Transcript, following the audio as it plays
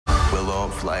all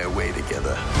fly away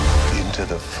together. Into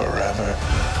the forever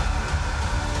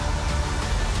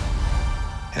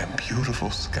and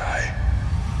beautiful sky.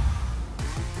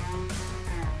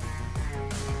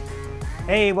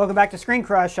 Hey, welcome back to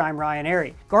ScreenCrush. I'm Ryan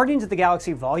Airy. Guardians of the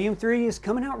Galaxy Volume 3 is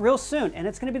coming out real soon, and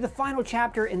it's going to be the final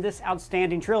chapter in this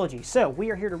outstanding trilogy. So we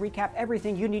are here to recap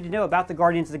everything you need to know about the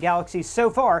Guardians of the Galaxy so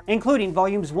far, including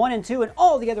Volumes 1 and 2 and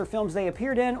all the other films they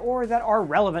appeared in or that are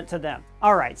relevant to them.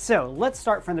 Alright, so let's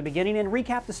start from the beginning and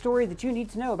recap the story that you need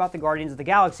to know about the Guardians of the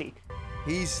Galaxy.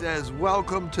 He says,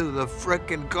 welcome to the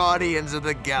frickin' Guardians of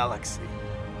the Galaxy.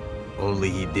 Only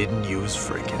he didn't use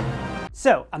frickin'.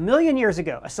 So, 1,000,000 years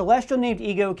ago, a Celestial named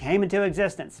Ego came into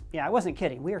existence. Yeah, I wasn't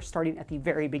kidding, we are starting at the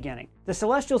very beginning. The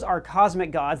Celestials are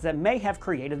cosmic gods that may have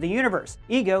created the universe.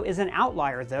 Ego is an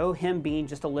outlier though, him being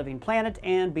just a living planet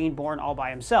and being born all by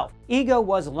himself. Ego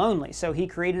was lonely, so he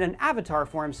created an avatar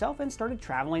for himself and started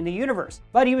traveling the universe.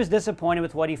 But he was disappointed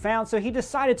with what he found, so he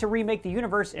decided to remake the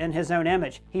universe in his own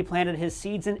image. He planted his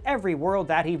seeds in every world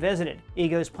that he visited.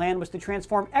 Ego's plan was to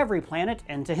transform every planet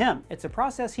into him. It's a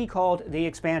process he called the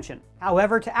expansion.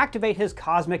 However, to activate his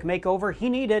cosmic makeover, he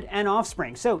needed an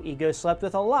offspring, so Ego slept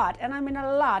with a lot, and I mean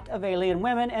a lot, of alien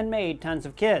women and made tons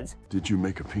of kids. Did you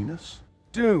make a penis?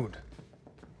 Dude.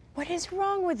 What is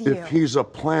wrong with you? If he's a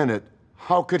planet,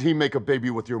 how could he make a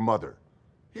baby with your mother?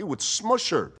 He would smush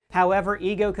her. However,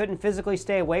 Ego couldn't physically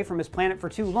stay away from his planet for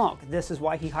too long. This is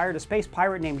why he hired a space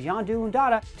pirate named Yondu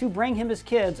Undada to bring him his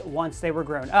kids once they were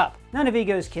grown up. None of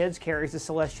Ego's kids carries the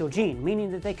celestial gene,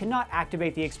 meaning that they could not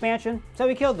activate the expansion, so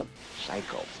he killed them.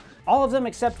 Psycho. All of them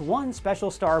except one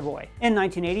special star boy. In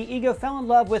 1980, Ego fell in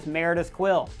love with Meredith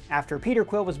Quill. After Peter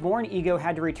Quill was born, Ego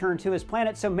had to return to his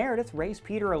planet, so Meredith raised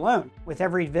Peter alone. With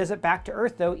every visit back to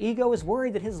Earth though, Ego was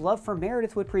worried that his love for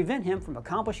Meredith would prevent him from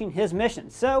accomplishing his mission,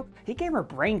 so he gave her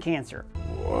brain cancer.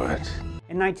 What?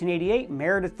 In 1988,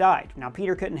 Meredith died. Now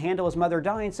Peter couldn't handle his mother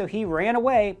dying, so he ran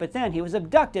away, but then he was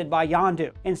abducted by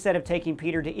Yondu. Instead of taking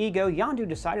Peter to Ego, Yondu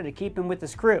decided to keep him with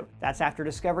his crew. That's after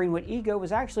discovering what Ego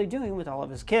was actually doing with all of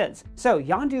his kids. So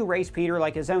Yondu raised Peter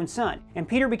like his own son, and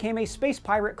Peter became a space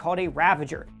pirate called a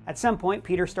Ravager. At some point,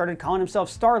 Peter started calling himself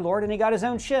Star-Lord, and he got his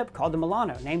own ship called the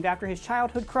Milano, named after his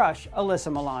childhood crush,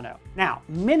 Alyssa Milano. Now,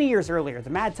 many years earlier, the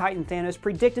Mad Titan Thanos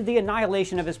predicted the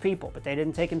annihilation of his people, but they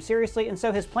didn't take him seriously, and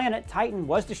so his planet, Titan,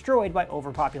 was destroyed by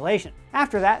overpopulation.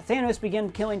 After that, Thanos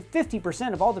began killing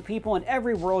 50% of all the people in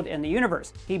every world in the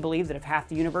universe. He believed that if half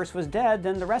the universe was dead,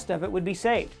 then the rest of it would be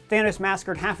saved. Thanos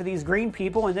massacred half of these green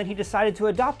people, and then he decided to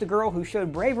adopt a girl who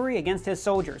showed bravery against his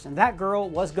soldiers, and that girl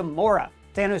was Gamora.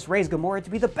 Thanos raised Gamora to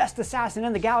be the best assassin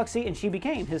in the galaxy, and she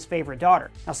became his favorite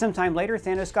daughter. Now, sometime later,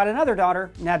 Thanos got another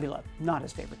daughter, Nebula, not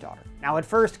his favorite daughter. Now, at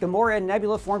first, Gamora and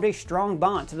Nebula formed a strong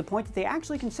bond to the point that they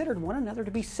actually considered one another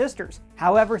to be sisters.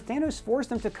 However, Thanos forced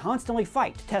them to constantly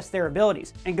fight to test their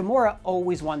abilities, and Gamora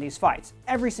always won these fights.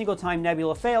 Every single time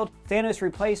Nebula failed, Thanos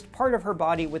replaced part of her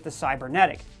body with the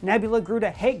cybernetic. Nebula grew to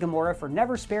hate Gamora for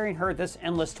never sparing her this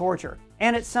endless torture.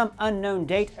 And at some unknown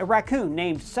date, a raccoon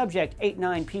named Subject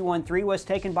 89P13 was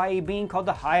taken by a being called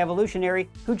the High Evolutionary,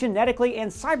 who genetically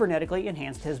and cybernetically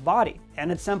enhanced his body.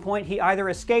 And at some point, he either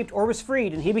escaped or was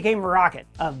freed, and he became Rocket,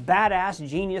 a badass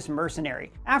genius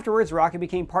mercenary. Afterwards, Rocket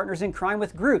became partners in crime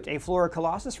with Groot, a Flora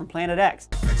Colossus from Planet X.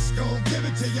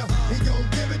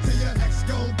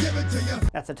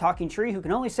 That's a talking tree who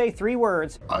can only say 3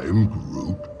 words. I am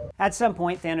Groot. At some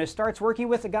point, Thanos starts working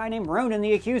with a guy named Ronan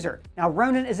the Accuser. Now,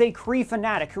 Ronan is a Kree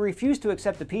fanatic who refused to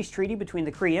accept the peace treaty between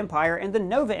the Kree Empire and the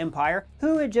Nova Empire,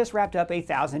 who had just wrapped up a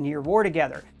 1,000-year war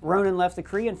together. Ronan left the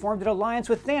Kree and formed an alliance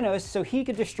with Thanos so he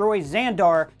could destroy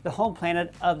Xandar, the home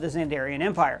planet of the Xandarian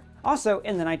Empire. Also,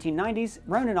 in the 1990s,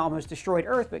 Ronan almost destroyed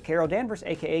Earth, but Carol Danvers,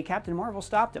 aka Captain Marvel,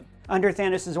 stopped him. Under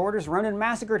Thanos' orders, Ronan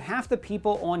massacred half the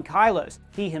people on Kylos.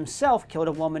 He himself killed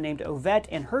a woman named Ovette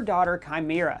and her daughter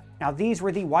Chimera. Now, these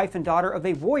were the wife and daughter of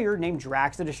a warrior named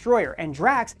Drax the Destroyer, and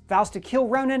Drax vows to kill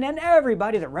Ronan and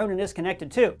everybody that Ronan is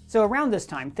connected to. So around this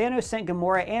time, Thanos sent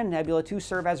Gamora and Nebula to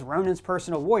serve as Ronan's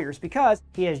personal warriors because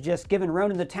he has just given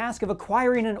Ronan the task of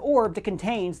acquiring an orb that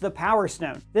contains the Power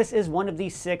Stone. This is one of the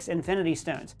 6 Infinity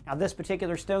Stones. Now, this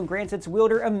particular stone grants its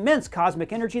wielder immense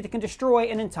cosmic energy that can destroy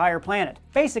an entire planet.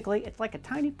 Basically, it's like a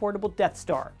tiny portable Death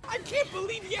Star. I can't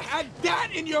believe you had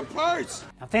that in your purse!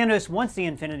 Now, Thanos wants the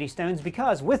Infinity Stones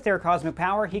because with their cosmic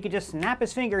power, he could just snap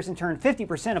his fingers and turn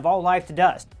 50% of all life to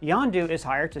dust. Yondu is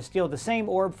hired to steal the same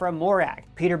orb from Morag.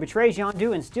 Peter betrays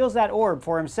Yondu and steals that orb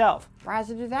for himself. Why does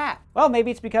he do that? Well, maybe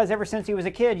it's because ever since he was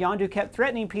a kid, Yondu kept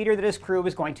threatening Peter that his crew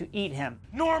was going to eat him.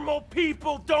 Normal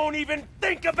people don't even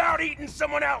think about eating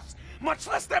someone else! much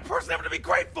less that person having to be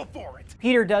grateful for it.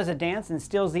 Peter does a dance and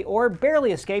steals the orb,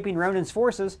 barely escaping Ronan's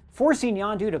forces, forcing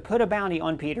Yondu to put a bounty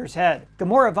on Peter's head.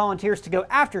 Gamora volunteers to go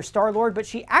after Star-Lord, but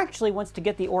she actually wants to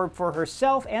get the orb for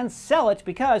herself and sell it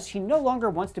because she no longer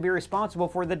wants to be responsible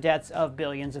for the deaths of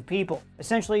billions of people.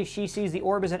 Essentially, she sees the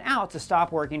orb as an out to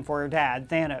stop working for her dad,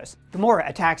 Thanos. Gamora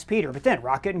attacks Peter, but then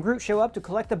Rocket and Groot show up to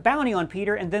collect the bounty on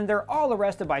Peter, and then they're all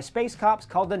arrested by space cops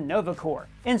called the Nova Corps.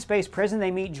 In space prison,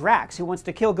 they meet Drax, who wants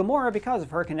to kill Gamora because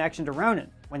of her connection to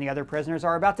Ronan. When the other prisoners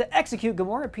are about to execute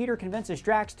Gamora, Peter convinces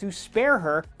Drax to spare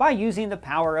her by using the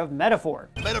power of metaphor.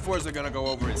 Metaphors are gonna go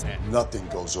over his head. Nothing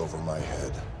goes over my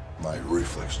head. My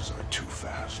reflexes are too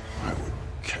fast. I would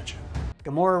catch it.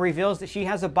 Gamora reveals that she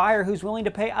has a buyer who's willing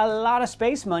to pay a lot of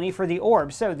space money for the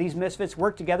orb, so these misfits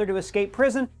work together to escape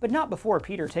prison, but not before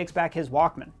Peter takes back his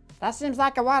Walkman. That seems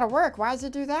like a lot of work. Why does he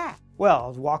do that?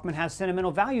 Well, Walkman has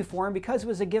sentimental value for him because it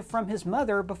was a gift from his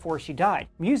mother before she died.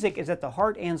 Music is at the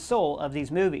heart and soul of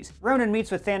these movies. Ronan meets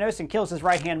with Thanos and kills his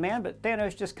right-hand man, but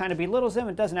Thanos just kind of belittles him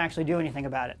and doesn't actually do anything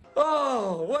about it.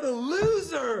 Oh, what a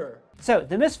loser! So,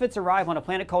 the Misfits arrive on a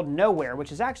planet called Nowhere,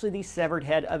 which is actually the severed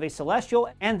head of a Celestial,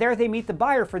 and there they meet the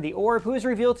buyer for the orb, who is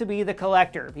revealed to be the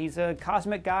Collector. He's a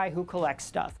cosmic guy who collects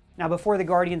stuff. Now, before the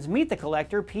Guardians meet the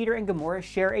Collector, Peter and Gamora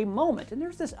share a moment, and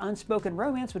there's this unspoken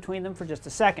romance between them for just a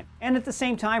second. And at the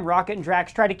same time, Rocket and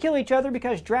Drax try to kill each other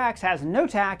because Drax has no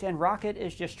tact and Rocket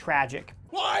is just tragic.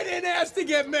 Well, I didn't ask to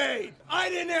get made. I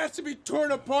didn't ask to be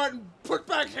torn apart and put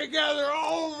back together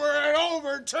over and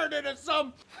over and turned into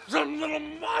some little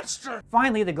monster.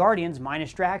 Finally, the Guardians,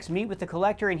 minus Drax, meet with the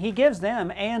Collector, and he gives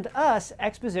them and us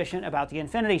exposition about the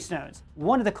Infinity Stones.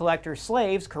 One of the Collector's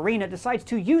slaves, Karina, decides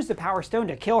to use the Power Stone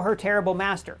to kill her terrible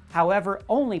master. However,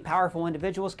 only powerful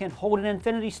individuals can hold an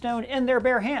Infinity Stone in their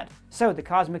bare hand. So the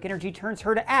cosmic energy turns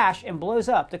her to ash and blows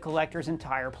up the Collector's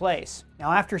entire place.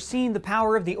 Now, after seeing the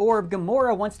power of the orb,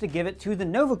 Gamora wants to give it to the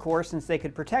Nova Corps since they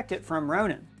could protect it from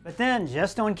Ronan. But then,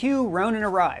 just on cue, Ronan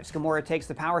arrives. Gamora takes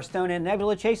the Power Stone and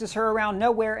Nebula chases her around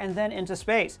Nowhere and then into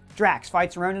space. Drax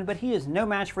fights Ronan, but he is no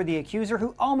match for the Accuser,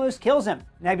 who almost kills him.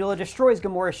 Nebula destroys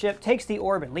Gamora's ship, takes the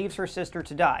orb, and leaves her sister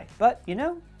to die. But, you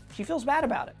know, she feels bad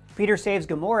about it. Peter saves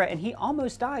Gamora, and he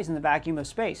almost dies in the vacuum of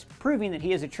space, proving that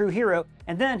he is a true hero,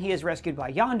 and then he is rescued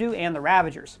by Yondu and the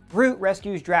Ravagers. Groot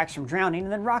rescues Drax from drowning,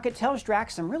 and then Rocket tells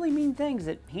Drax some really mean things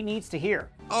that he needs to hear.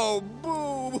 Oh,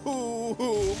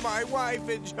 boo-hoo, my wife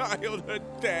and child are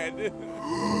dead.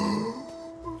 Oh,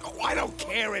 I don't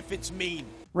care if it's mean.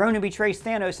 Ronan betrays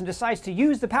Thanos and decides to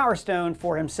use the Power Stone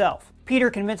for himself. Peter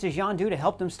convinces Yondu to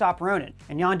help them stop Ronan,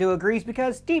 and Yondu agrees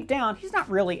because deep down he's not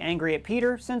really angry at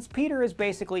Peter, since Peter is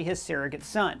basically his surrogate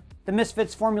son. The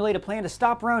Misfits formulate a plan to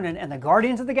stop Ronan, and the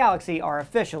Guardians of the Galaxy are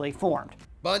officially formed.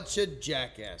 Bunch of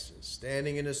jackasses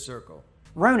standing in a circle.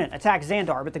 Ronan attacks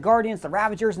Xandar, but the Guardians, the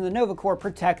Ravagers, and the Nova Corps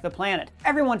protect the planet.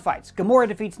 Everyone fights. Gamora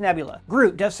defeats Nebula.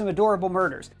 Groot does some adorable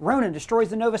murders. Ronan destroys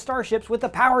the Nova starships with the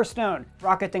Power Stone.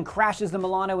 Rocket then crashes the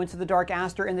Milano into the Dark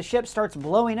Aster, and the ship starts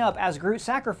blowing up as Groot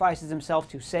sacrifices himself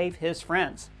to save his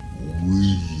friends.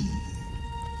 We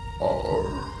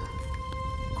are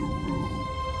Groot.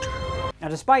 Now,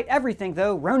 despite everything,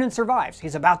 though, Ronan survives.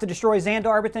 He's about to destroy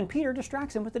Xandar, but then Peter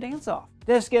distracts him with the dance-off.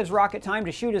 This gives Rocket time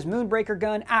to shoot his Moonbreaker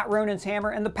gun at Ronan's hammer,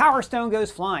 and the Power Stone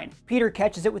goes flying. Peter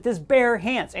catches it with his bare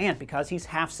hands, and because he's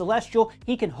half Celestial,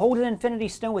 he can hold an Infinity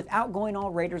Stone without going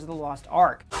all Raiders of the Lost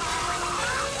Ark.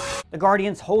 The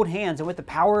Guardians hold hands, and with the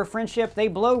power of friendship, they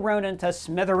blow Ronan to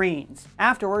smithereens.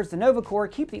 Afterwards, the Nova Corps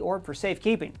keep the orb for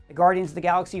safekeeping. The Guardians of the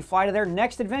Galaxy fly to their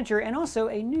next adventure, and also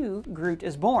a new Groot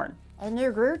is born. A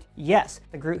new Groot? Yes,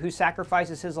 the Groot who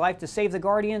sacrifices his life to save the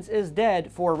Guardians is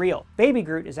dead for real. Baby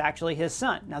Groot is actually his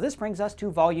son. Now this brings us to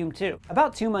Volume 2.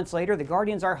 About 2 months later, the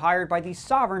Guardians are hired by the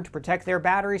Sovereign to protect their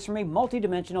batteries from a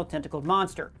multi-dimensional tentacled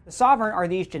monster. The Sovereign are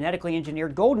these genetically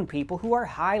engineered golden people who are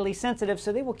highly sensitive,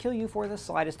 so they will kill you for the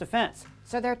slightest offense.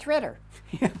 So they're Twitter.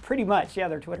 Yeah, pretty much. Yeah,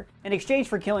 they're Twitter. In exchange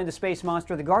for killing the space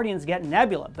monster, the Guardians get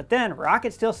Nebula, but then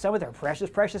Rocket steals some of their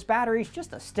precious batteries just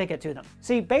to stick it to them.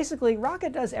 See, basically,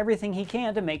 Rocket does everything he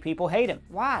can to make people hate him.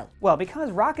 Why? Well,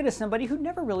 because Rocket is somebody who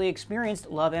never really experienced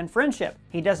love and friendship.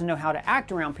 He doesn't know how to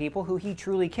act around people who he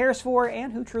truly cares for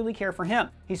and who truly care for him.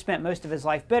 He spent most of his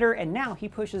life bitter, and now he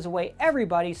pushes away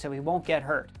everybody so he won't get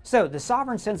hurt. So the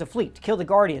Sovereign sends a fleet to kill the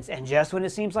Guardians, and just when it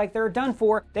seems like they're done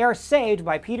for, they are saved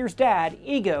by Peter's dad,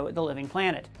 Ego, the Living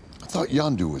Planet. I thought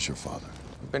Yondu was your father.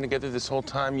 We've been together this whole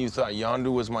time. You thought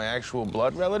Yondu was my actual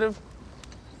blood relative?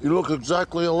 You look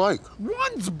exactly alike.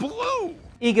 One's blue.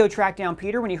 Ego tracked down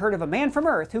Peter when he heard of a man from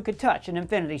Earth who could touch an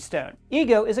Infinity Stone.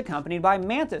 Ego is accompanied by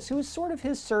Mantis, who is sort of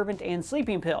his servant and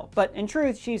sleeping pill, but in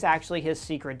truth she's actually his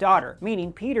secret daughter,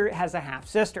 meaning Peter has a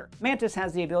half-sister. Mantis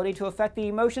has the ability to affect the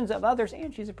emotions of others,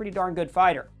 and she's a pretty darn good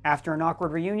fighter. After an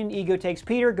awkward reunion, Ego takes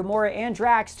Peter, Gamora, and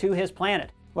Drax to his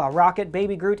planet, while Rocket,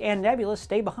 Baby Groot, and Nebula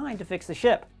stay behind to fix the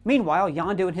ship. Meanwhile,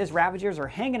 Yondu and his Ravagers are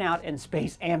hanging out in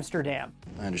Space Amsterdam.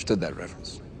 I understood that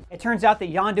reference. It turns out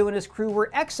that Yondu and his crew were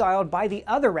exiled by the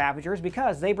other Ravagers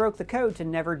because they broke the code to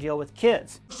never deal with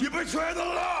kids. You betray the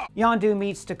law! Yondu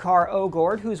meets Takar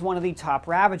Ogord, who's one of the top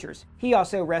Ravagers. He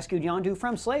also rescued Yondu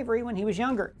from slavery when he was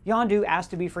younger. Yondu asked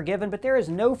to be forgiven, but there is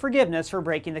no forgiveness for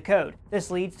breaking the code. This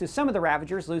leads to some of the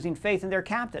Ravagers losing faith in their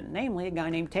captain, namely a guy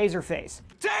named Taserface.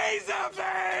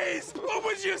 Taserface! What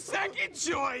was your second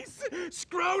choice?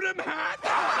 Scrotum hat?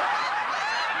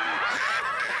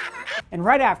 And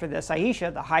right after this,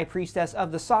 Aisha, the High Priestess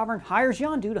of the Sovereign, hires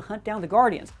Yondu to hunt down the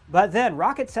Guardians. But then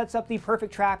Rocket sets up the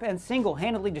perfect trap and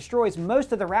single-handedly destroys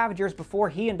most of the Ravagers before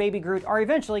he and Baby Groot are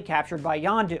eventually captured by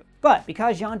Yondu. But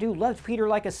because Yondu loved Peter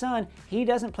like a son, he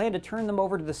doesn't plan to turn them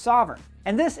over to the Sovereign.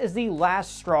 And this is the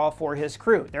last straw for his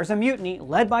crew. There's a mutiny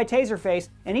led by Taserface,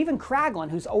 and even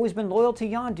Kraglin, who's always been loyal to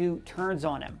Yondu, turns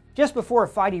on him. Just before a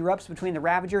fight erupts between the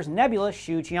Ravagers, Nebula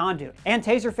shoots Yondu, and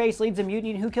Taserface leads a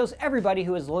mutiny who kills everybody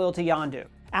who is loyal to Yondu.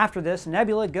 After this,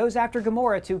 Nebula goes after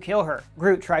Gamora to kill her.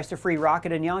 Groot tries to free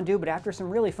Rocket and Yondu, but after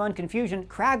some really fun confusion,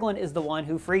 Kraglin is the one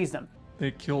who frees them. They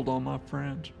killed all my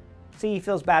friends. See, he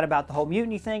feels bad about the whole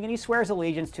mutiny thing, and he swears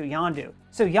allegiance to Yondu.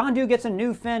 So Yondu gets a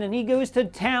new fin, and he goes to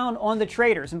town on the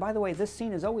traitors. And by the way, this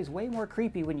scene is always way more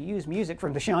creepy when you use music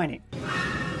from The Shining.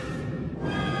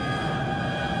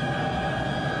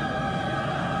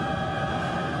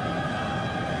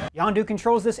 Yondu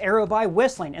controls this arrow by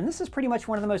whistling, and this is pretty much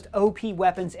one of the most OP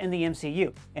weapons in the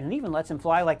MCU, and it even lets him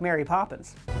fly like Mary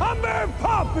Poppins. I'm Mary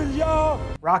Poppins, y'all!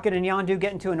 Rocket and Yondu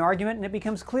get into an argument, and it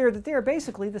becomes clear that they are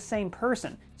basically the same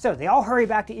person. So they all hurry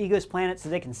back to Ego's planet so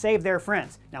they can save their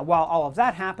friends. Now while all of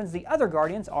that happens, the other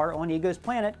Guardians are on Ego's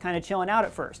planet, kind of chilling out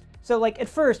at first. So at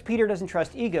first, Peter doesn't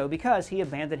trust Ego because he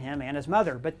abandoned him and his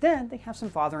mother, but then they have some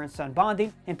father and son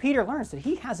bonding, and Peter learns that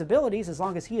he has abilities as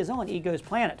long as he is on Ego's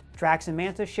planet. Drax and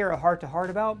Mantis share a heart-to-heart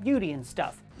about beauty and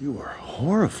stuff. You are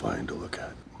horrifying to look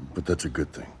at, but that's a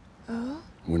good thing.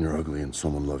 When you're ugly and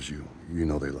someone loves you, you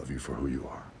know they love you for who you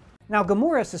are. Now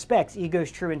Gamora suspects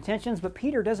Ego's true intentions, but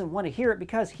Peter doesn't want to hear it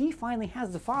because he finally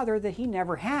has the father that he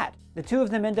never had. The two of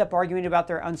them end up arguing about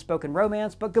their unspoken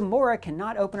romance, but Gamora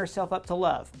cannot open herself up to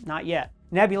love. Not yet.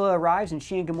 Nebula arrives and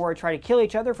she and Gamora try to kill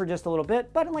each other for just a little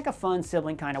bit, but in like a fun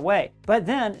sibling kind of way. But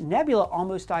then Nebula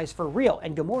almost dies for real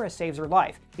and Gamora saves her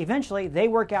life. Eventually, they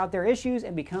work out their issues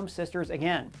and become sisters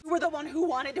again. You were the one who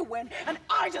wanted to win, and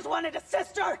I just wanted a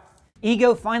sister!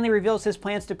 Ego finally reveals his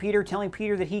plans to Peter, telling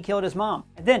Peter that he killed his mom.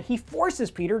 And then he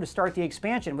forces Peter to start the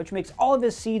expansion, which makes all of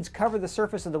his seeds cover the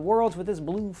surface of the worlds with this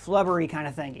blue flubbery kind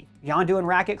of thingy. Yondu and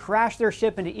Rocket crash their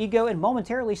ship into Ego and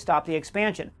momentarily stop the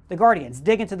expansion. The Guardians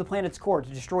dig into the planet's core to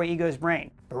destroy Ego's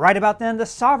brain. But right about then, the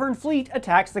Sovereign fleet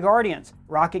attacks the Guardians.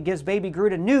 Rocket gives Baby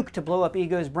Groot a nuke to blow up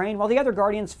Ego's brain, while the other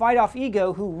Guardians fight off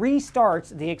Ego, who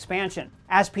restarts the expansion.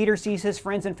 As Peter sees his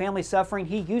friends and family suffering,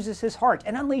 he uses his heart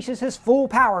and unleashes his full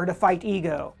power to fight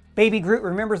Ego. Baby Groot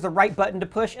remembers the right button to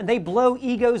push, and they blow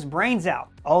Ego's brains out.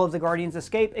 All of the Guardians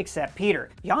escape except Peter.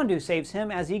 Yondu saves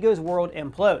him as Ego's world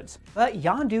implodes. But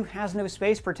Yondu has no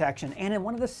space protection, and in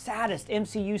one of the saddest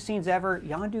MCU scenes ever,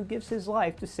 Yondu gives his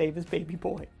life to save his baby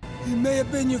boy. He may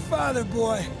have been your father,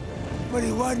 boy, but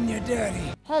he wasn't your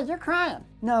daddy. Hey, you're crying.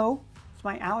 No, it's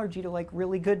my allergy to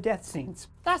really good death scenes.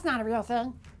 That's not a real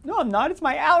thing. No, I'm not. It's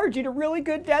my allergy to really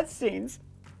good death scenes.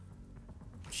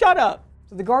 Shut up.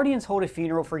 So the Guardians hold a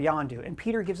funeral for Yondu, and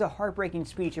Peter gives a heartbreaking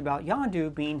speech about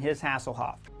Yondu being his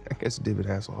Hasselhoff. I guess David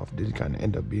Hasselhoff did kind of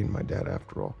end up being my dad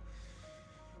after all.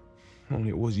 Only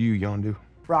it was you, Yondu.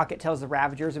 Rocket tells the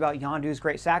Ravagers about Yondu's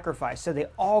great sacrifice, so they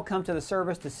all come to the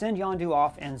service to send Yondu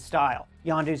off in style.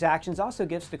 Yondu's actions also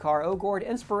gives Takar Ogord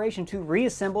inspiration to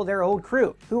reassemble their old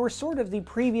crew, who were sort of the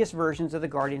previous versions of the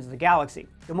Guardians of the Galaxy.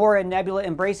 Gamora and Nebula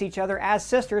embrace each other as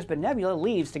sisters, but Nebula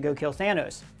leaves to go kill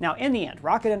Thanos. Now, in the end,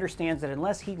 Rocket understands that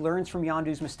unless he learns from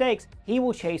Yondu's mistakes, he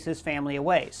will chase his family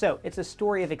away. So it's a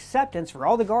story of acceptance for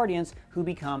all the Guardians who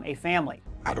become a family.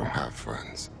 I don't have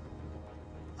friends.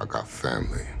 I got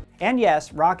family. And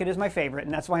yes, Rocket is my favorite,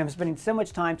 and that's why I'm spending so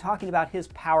much time talking about his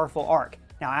powerful arc.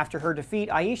 Now, after her defeat,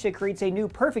 Aisha creates a new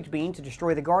perfect being to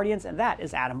destroy the Guardians, and that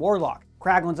is Adam Warlock.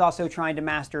 Kraglin's also trying to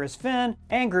master his fin,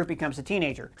 and Groot becomes a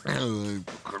teenager.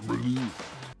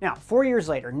 Now, 4 years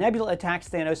later, Nebula attacks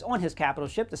Thanos on his capital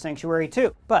ship, the Sanctuary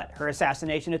 2, but her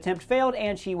assassination attempt failed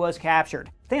and she was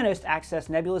captured. Thanos accessed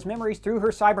Nebula's memories through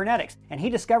her cybernetics, and he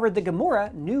discovered that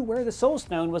Gamora knew where the Soul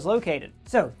Stone was located.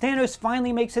 So, Thanos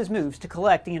finally makes his moves to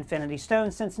collect the Infinity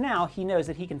Stones, since now he knows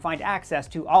that he can find access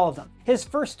to all of them. His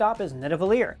first stop is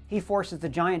Nidavellir. He forces the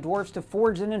giant dwarfs to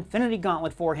forge an Infinity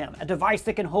Gauntlet for him, a device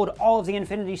that can hold all of the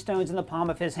Infinity Stones in the palm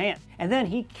of his hand. And then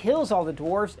he kills all the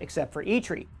dwarves except for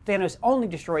Eitri. Thanos only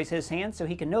destroys his hand so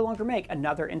he can no longer make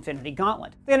another Infinity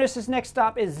Gauntlet. Thanos' next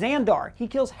stop is Xandar. He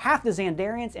kills half the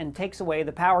Xandarians and takes away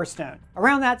the Power Stone.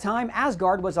 Around that time,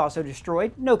 Asgard was also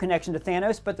destroyed. No connection to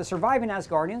Thanos, but the surviving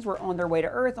Asgardians were on their way to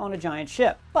Earth on a giant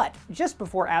ship. But just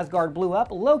before Asgard blew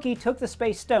up, Loki took the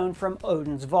Space Stone from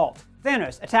Odin's vault.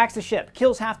 Thanos attacks the ship,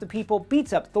 kills half the people,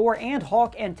 beats up Thor and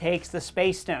Hulk, and takes the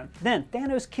Space Stone. Then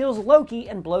Thanos kills Loki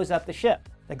and blows up the ship.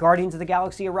 The Guardians of the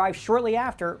Galaxy arrive shortly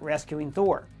after, rescuing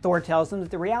Thor. Thor tells them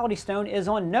that the Reality Stone is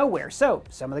on nowhere, so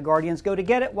some of the Guardians go to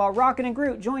get it, while Rocket and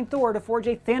Groot join Thor to forge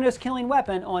a Thanos-killing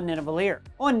weapon on Nidavellir.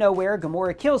 On Nowhere,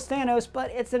 Gamora kills Thanos,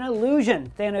 but it's an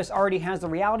illusion. Thanos already has the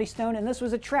Reality Stone, and this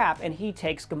was a trap, and he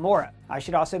takes Gamora. I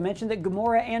should also mention that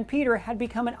Gamora and Peter had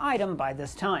become an item by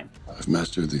this time. I've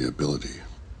mastered the ability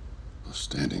of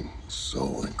standing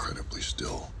so incredibly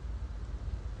still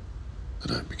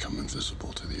that I've become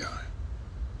invisible to the eye.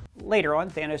 Later on,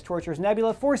 Thanos tortures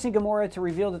Nebula, forcing Gamora to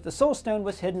reveal that the Soul Stone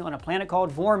was hidden on a planet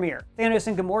called Vormir. Thanos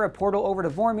and Gamora portal over to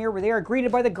Vormir, where they are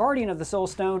greeted by the Guardian of the Soul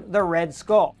Stone, the Red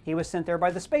Skull. He was sent there by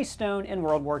the Space Stone in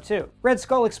World War II. Red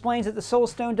Skull explains that the Soul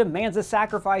Stone demands a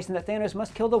sacrifice and that Thanos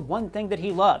must kill the one thing that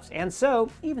he loves. And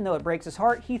so, even though it breaks his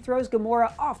heart, he throws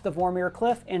Gamora off the Vormir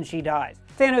cliff and she dies.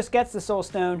 Thanos gets the Soul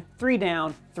Stone, 3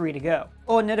 down, 3 to go.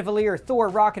 On Nidavellir, Thor,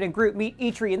 Rocket, and Groot meet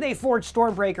Eitri and they forge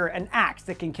Stormbreaker, an axe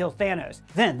that can kill Thanos.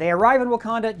 Then they arrive in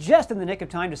Wakanda just in the nick of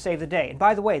time to save the day. And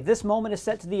by the way, this moment is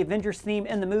set to the Avengers theme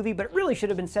in the movie, but it really should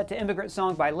have been set to Immigrant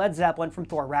Song by Led Zeppelin from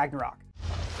Thor Ragnarok.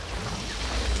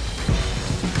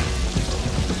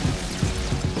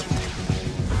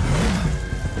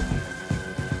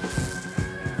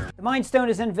 The Mind Stone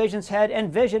is in Vision's head,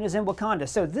 and Vision is in Wakanda,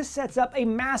 so this sets up a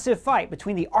massive fight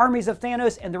between the armies of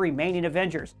Thanos and the remaining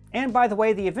Avengers. And by the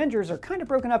way, the Avengers are kind of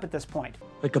broken up at this point.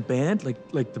 Like a band?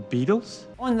 Like the Beatles?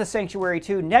 On the Sanctuary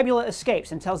 2, Nebula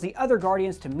escapes and tells the other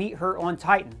Guardians to meet her on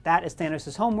Titan. That is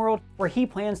Thanos' homeworld, where he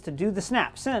plans to do the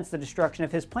snap, since the destruction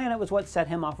of his planet was what set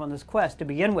him off on this quest to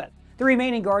begin with. The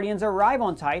remaining Guardians arrive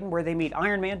on Titan, where they meet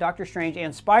Iron Man, Doctor Strange,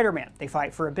 and Spider-Man. They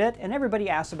fight for a bit, and everybody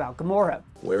asks about Gamora.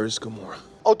 Where is Gamora?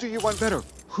 I'll do you one better.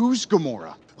 Who's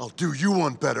Gamora? I'll do you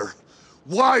one better.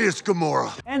 Why is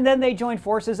Gamora? And then they join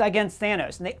forces against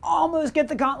Thanos, and they almost get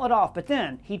the gauntlet off, but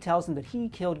then he tells them that he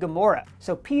killed Gamora.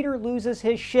 So Peter loses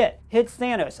his shit, hits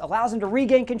Thanos, allows him to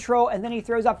regain control, and then he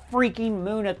throws a freaking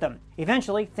moon at them.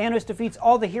 Eventually, Thanos defeats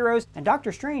all the heroes, and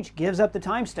Doctor Strange gives up the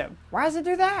Time Stone. Why does it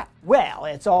do that? Well,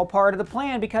 it's all part of the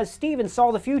plan because Steven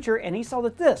saw the future and he saw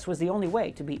that this was the only way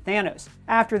to beat Thanos.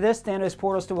 After this, Thanos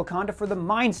portals to Wakanda for the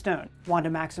Mind Stone. Wanda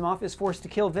Maximoff is forced to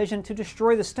kill Vision to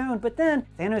destroy the stone, but then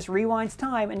Thanos rewinds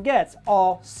time and gets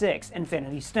all 6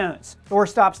 Infinity Stones. Thor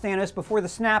stops Thanos before the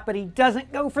snap, but he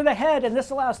doesn't go for the head, and this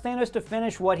allows Thanos to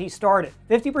finish what he started.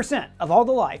 50% of all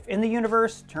the life in the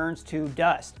universe turns to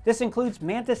dust. This includes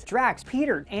Mantis, Drax,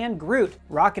 Peter, and Groot.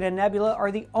 Rocket and Nebula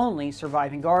are the only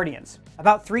surviving Guardians.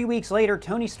 About 3 weeks later,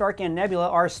 Tony Stark and Nebula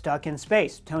are stuck in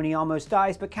space. Tony almost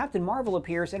dies, but Captain Marvel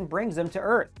appears and brings them to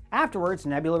Earth. Afterwards,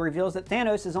 Nebula reveals that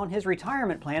Thanos is on his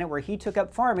retirement planet where he took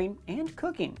up farming and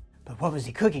cooking. But what was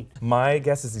he cooking? My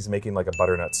guess is he's making like a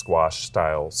butternut squash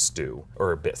style stew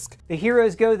or a bisque. The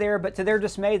heroes go there, but to their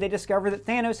dismay, they discover that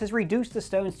Thanos has reduced the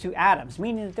stones to atoms,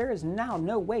 meaning that there is now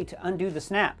no way to undo the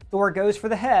snap. Thor goes for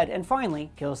the head and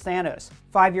finally kills Thanos.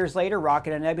 5 years later,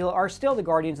 Rocket and Nebula are still the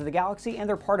Guardians of the Galaxy, and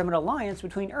they're part of an alliance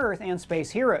between Earth and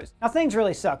space heroes. Now things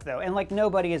really suck though, and like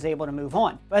nobody is able to move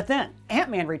on. But then,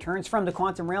 Ant-Man returns from the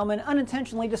quantum realm and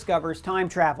unintentionally discovers time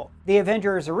travel. The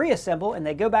Avengers reassemble and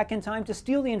they go back in time to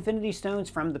steal the Infinity Stones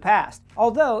from the past.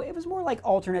 Although, it was more like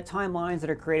alternate timelines that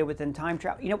are created within time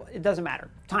travel. You know, it doesn't matter.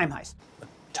 Time heist.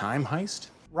 Time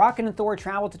heist? Rocket and Thor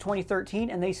travel to 2013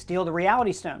 and they steal the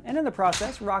Reality Stone. And in the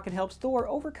process, Rocket helps Thor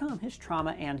overcome his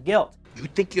trauma and guilt. You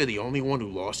think you're the only one who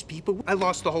lost people? I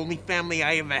lost the only family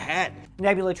I ever had.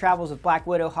 Nebula travels with Black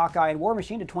Widow, Hawkeye, and War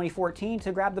Machine to 2014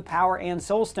 to grab the Power and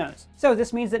Soul Stones. So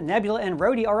this means that Nebula and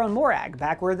Rhodey are on Morag,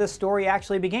 back where this story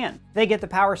actually began. They get the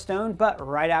Power Stone, but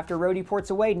right after Rhodey ports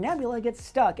away, Nebula gets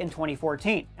stuck in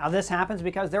 2014. Now this happens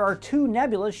because there are 2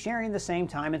 Nebulas sharing the same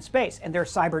time and space, and their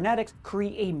cybernetics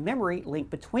create a memory link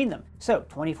between between them. So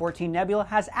 2014 Nebula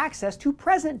has access to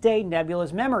present-day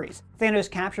Nebula's memories. Thanos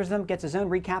captures them, gets his own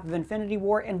recap of Infinity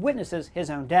War, and witnesses his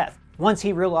own death. Once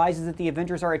he realizes that the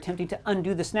Avengers are attempting to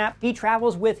undo the snap, he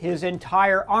travels with his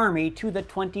entire army to the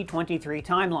 2023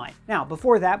 timeline. Now,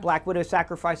 before that, Black Widow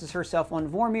sacrifices herself on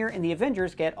Vormir and the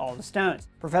Avengers get all the stones.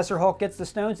 Professor Hulk gets the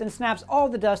stones and snaps all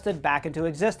the Dusted back into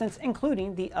existence,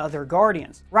 including the other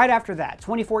Guardians. Right after that,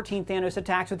 2014 Thanos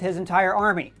attacks with his entire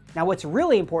army. Now, what's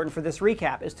really important for this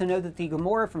recap is to know that the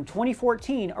Gamora from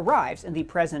 2014 arrives in the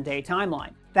present-day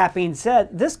timeline. That being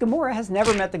said, this Gamora has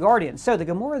never met the Guardians, so the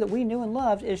Gamora that we knew and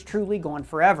loved is truly gone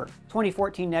forever.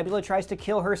 2014 Nebula tries to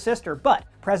kill her sister, but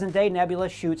present-day Nebula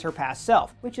shoots her past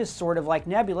self, which is sort of like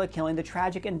Nebula killing the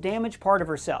tragic and damaged part of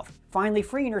herself, finally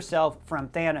freeing herself from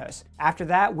Thanos. After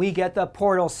that, we get the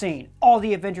portal scene. All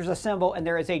the Avengers assemble and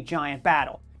there is a giant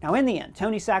battle. Now in the end,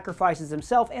 Tony sacrifices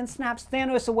himself and snaps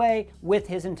Thanos away with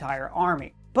his entire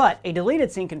army. But a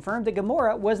deleted scene confirmed that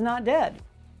Gamora was not dead.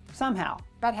 Somehow.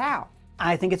 But how?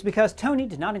 I think it's because Tony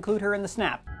did not include her in the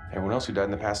snap. Everyone else who died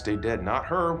in the past stayed dead, not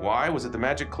her. Why? Was it the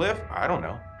magic cliff? I don't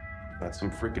know. That's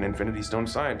some freaking Infinity Stone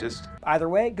scientist. Either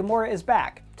way, Gamora is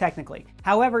back, technically.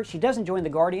 However, she doesn't join the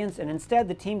Guardians, and instead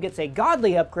the team gets a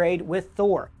godly upgrade with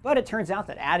Thor. But it turns out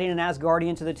that adding an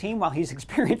Asgardian to the team while he's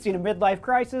experiencing a midlife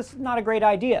crisis, not a great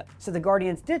idea. So the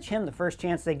Guardians ditch him the first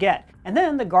chance they get. And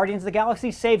then the Guardians of the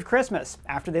Galaxy saved Christmas.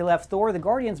 After they left Thor, the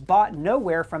Guardians bought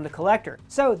nowhere from the Collector.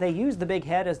 So they used the big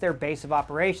head as their base of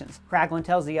operations. Kraglin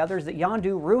tells the others that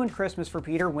Yondu ruined Christmas for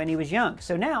Peter when he was young.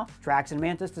 So now, Drax and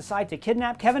Mantis decide to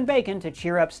kidnap Kevin Bacon to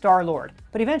cheer up Star-Lord.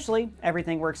 But eventually,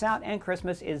 everything works out and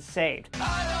Christmas is saved.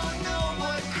 I don't know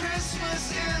what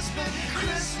Christmas is, but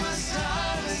Christmas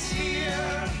time is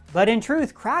here. But in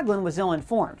truth, Kraglin was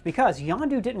ill-informed, because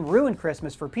Yondu didn't ruin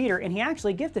Christmas for Peter, and he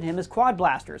actually gifted him his quad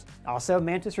blasters. Also,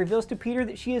 Mantis reveals to Peter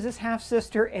that she is his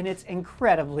half-sister, and it's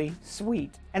incredibly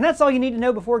sweet. And that's all you need to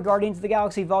know before Guardians of the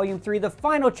Galaxy Volume 3, the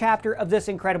final chapter of this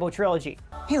incredible trilogy.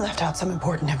 He left out some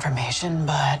important information,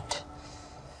 but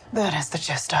that is the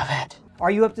gist of it.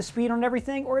 Are you up to speed on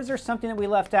everything, or is there something that we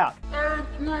left out?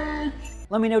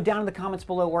 Let me know down in the comments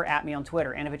below or at me on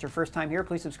Twitter. And if it's your first time here,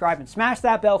 please subscribe and smash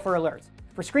that bell for alerts.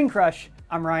 For ScreenCrush,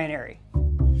 I'm Ryan Airy.